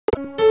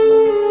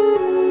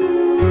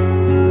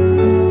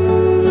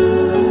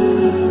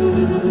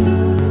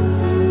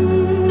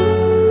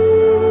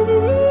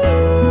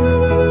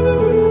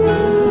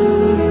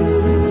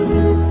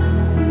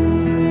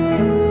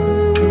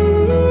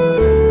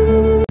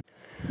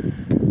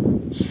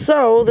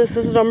So this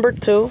is number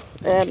 2,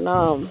 and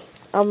I'm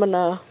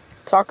gonna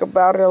talk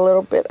about it a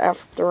little bit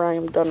after I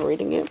am done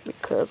reading it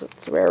because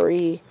it's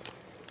very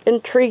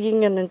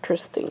intriguing and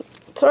interesting.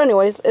 So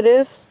anyways, it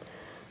is: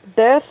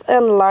 death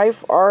and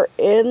life are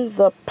in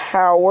the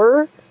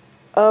power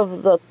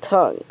of the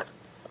tongue.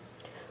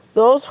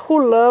 Those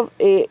who love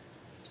it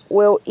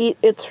will eat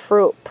its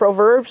fruit.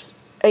 Proverbs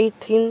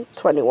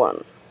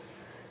 18:21.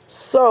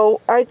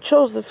 So I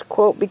chose this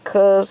quote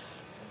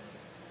because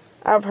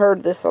I've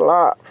heard this a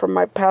lot from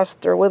my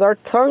pastor. With our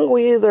tongue,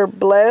 we either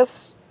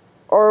bless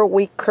or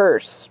we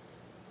curse.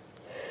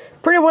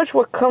 Pretty much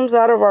what comes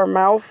out of our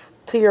mouth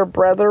to your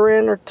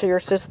brethren or to your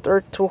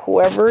sister, to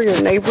whoever,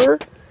 your neighbor,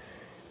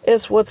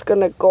 is what's going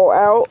to go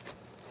out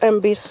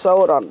and be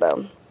sowed on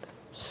them.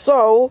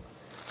 So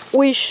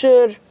we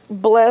should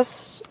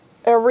bless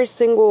every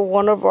single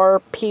one of our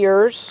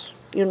peers,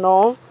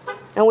 and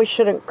we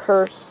shouldn't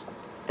curse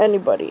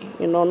anybody.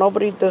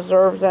 Nobody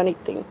deserves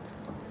anything.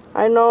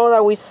 I know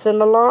that we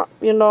sin a lot,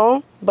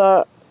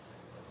 but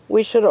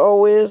we should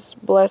always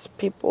bless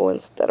people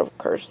instead of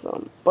curse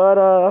them. But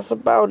that's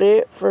about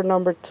it for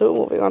number 2.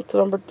 Moving on to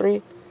number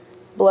 3,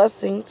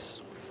 blessings.